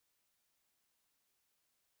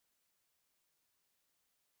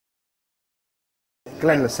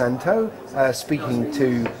Glenn Losanto, speaking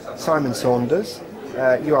to Simon Saunders.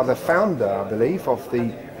 You are the founder, I believe, of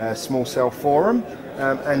the Small Cell Forum,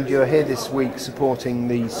 and you're here this week supporting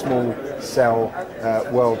the Small Cell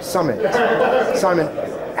World Summit. Simon,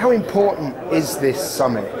 how important is this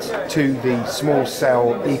summit to the small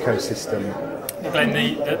cell ecosystem? Glenn,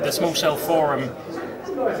 the Small Cell Forum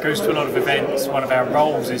goes to a lot of events. One of our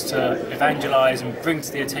roles is to evangelise and bring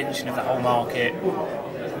to the attention of the whole market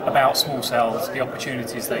about small cells, the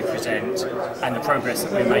opportunities they present, and the progress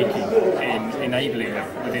that we're making in enabling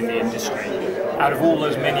them within the industry. Out of all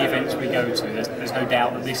those many events we go to, there's no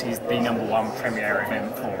doubt that this is the #1 premier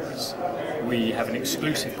event for us. We have an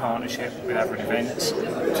exclusive partnership with Average Events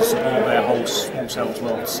to support their whole Small Cells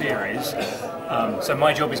World Series. So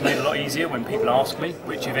my job is made a lot easier when people ask me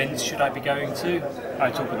which events should I be going to. I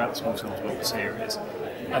talk about the Small Cells World Series.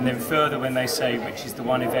 And then further, when they say which is the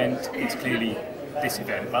one event, it's clearly this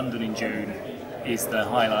event. London in June is the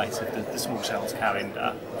highlight of the Small Cells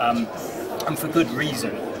calendar. And for good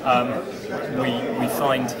reason. We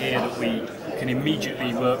find here that we can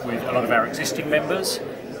immediately work with a lot of our existing members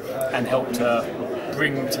and help to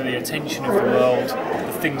bring to the attention of the world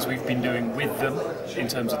the things we've been doing with them in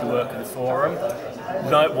terms of the work of the forum.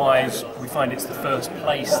 Likewise, we find it's the first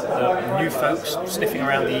place that new folks sniffing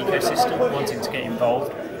around the ecosystem, wanting to get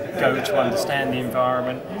involved, go to understand the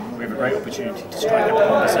environment. We have a great opportunity to strike up a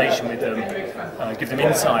conversation with them, give them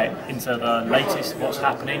insight into the latest of what's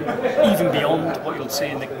happening, even beyond what you'll see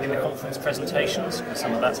in the conference presentations, because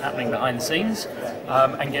some of that's happening behind the scenes,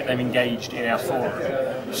 and get them engaged in our forum.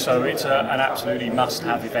 So it's an absolutely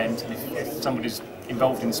must-have event, and if somebody's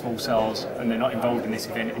involved in small cells and they're not involved in this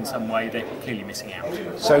event in some way, they're clearly missing out.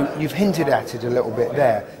 So you've hinted at it a little bit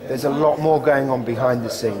there. There's a lot more going on behind the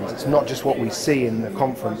scenes. It's not just what we see in the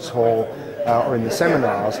conference hall or in the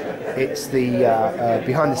seminars. It's the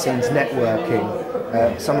behind the scenes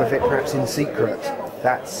networking, some of it perhaps in secret.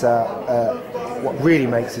 That's what really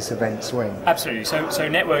makes this event swing. Absolutely. So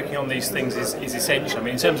networking on these things is essential. I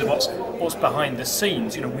mean, in terms of what's behind the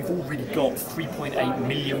scenes, we've already got 3.8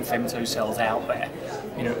 million femtocells out there,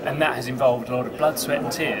 and that has involved a lot of blood, sweat,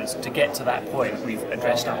 and tears to get to that point. We've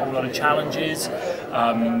addressed a whole lot of challenges,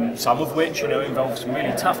 some of which involve some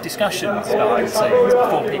really tough discussions behind the scenes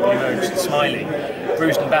before people emerged smiling,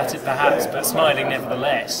 bruised and battered perhaps, but smiling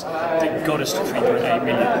nevertheless. That got us to 3.8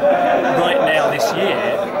 million. Right now, this year,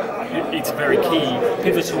 it's a very key,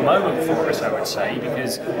 pivotal moment for us, I would say,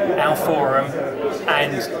 because our forum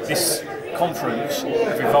and this conference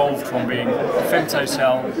have evolved from being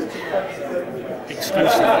femtocell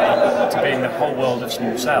exclusively to being the whole world of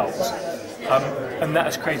small cells. And that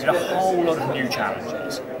has created a whole lot of new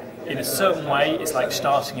challenges. In a certain way, it's like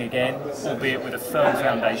starting again, albeit with a firm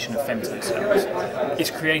foundation of femtocells.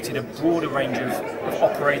 It's created a broader range of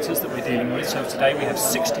operators that we're dealing with. So today we have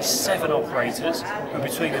 67 operators, who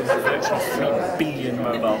between them have virtually 3 billion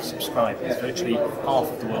mobile subscribers, virtually half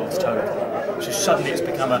of the world's total. So suddenly it's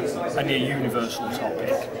become a near universal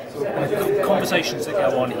topic. And the conversations that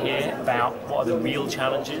go on here about what are the real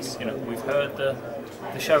challenges, we've heard the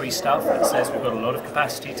showy stuff that says we've got a lot of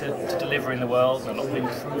capacity to deliver in the world, a lot of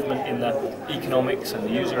improvement in the economics and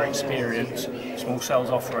the user experience. Small cells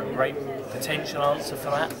offer a great potential answer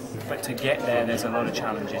for that, but to get there, there's a lot of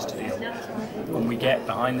challenges to deal with. When we get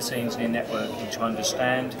behind the scenes in networking to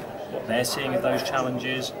understand what they're seeing of those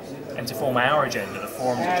challenges, and to form our agenda, the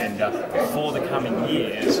forum's agenda, for the coming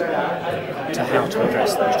years to how to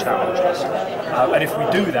address those challenges. And if we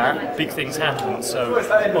do that, big things happen. So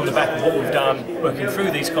on the back of what we've done, working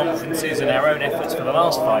through these conferences and our own efforts for the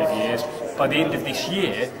last 5 years, by the end of this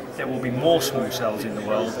year, there will be more small cells in the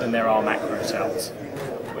world than there are macro cells,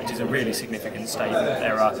 which is a really significant statement.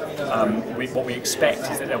 There are, what we expect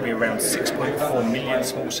is that there will be around 6.4 million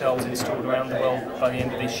small cells installed around the world by the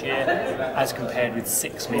end of this year, as compared with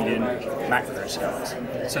 6 million macro cells.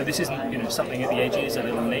 So this isn't something at the edges, a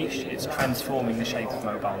little niche. It's transforming the shape of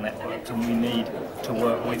mobile networks, and we need to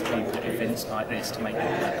work with people at events like this to make it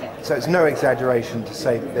happen. So it's no exaggeration to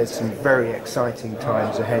say that there's some very exciting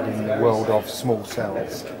times ahead in the world of small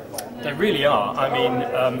cells. They really are. I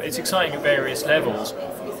mean, it's exciting at various levels.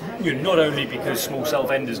 Not only because small cell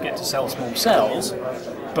vendors get to sell small cells,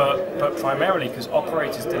 but primarily because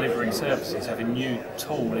operators delivering services have a new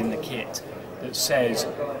tool in the kit that says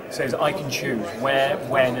I can choose where,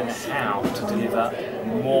 when and how to deliver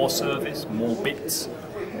more service, more bits,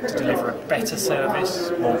 to deliver a better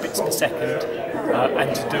service, more bits per second,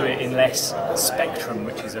 and to do it in less spectrum,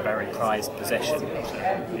 which is a very prized possession.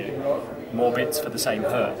 So, you know, more bits for the same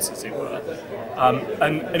hertz, as it were.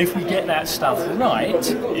 And if we get that stuff right,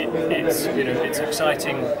 it's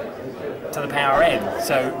exciting to the power end.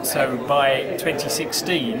 So by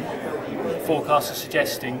 2016, forecasts are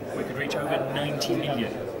suggesting we could reach over 90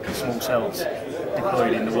 million small cells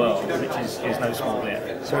deployed in the world, which is no small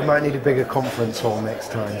bit. So we might need a bigger conference hall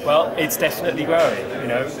next time. Well, it's definitely growing. You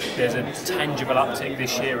know, there's a tangible uptick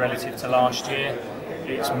this year relative to last year.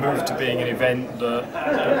 It's moved to being an event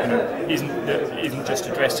that isn't just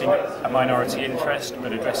addressing a minority interest,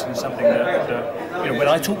 but addressing something that when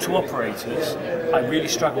I talk to operators, I really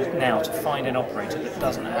struggle now to find an operator that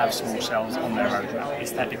doesn't have small cells on their roadmap.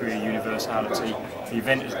 It's that degree of universality. The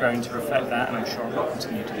event has grown to reflect that, and I'm sure it will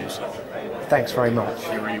continue to do so. Thanks very much.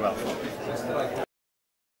 You're really welcome.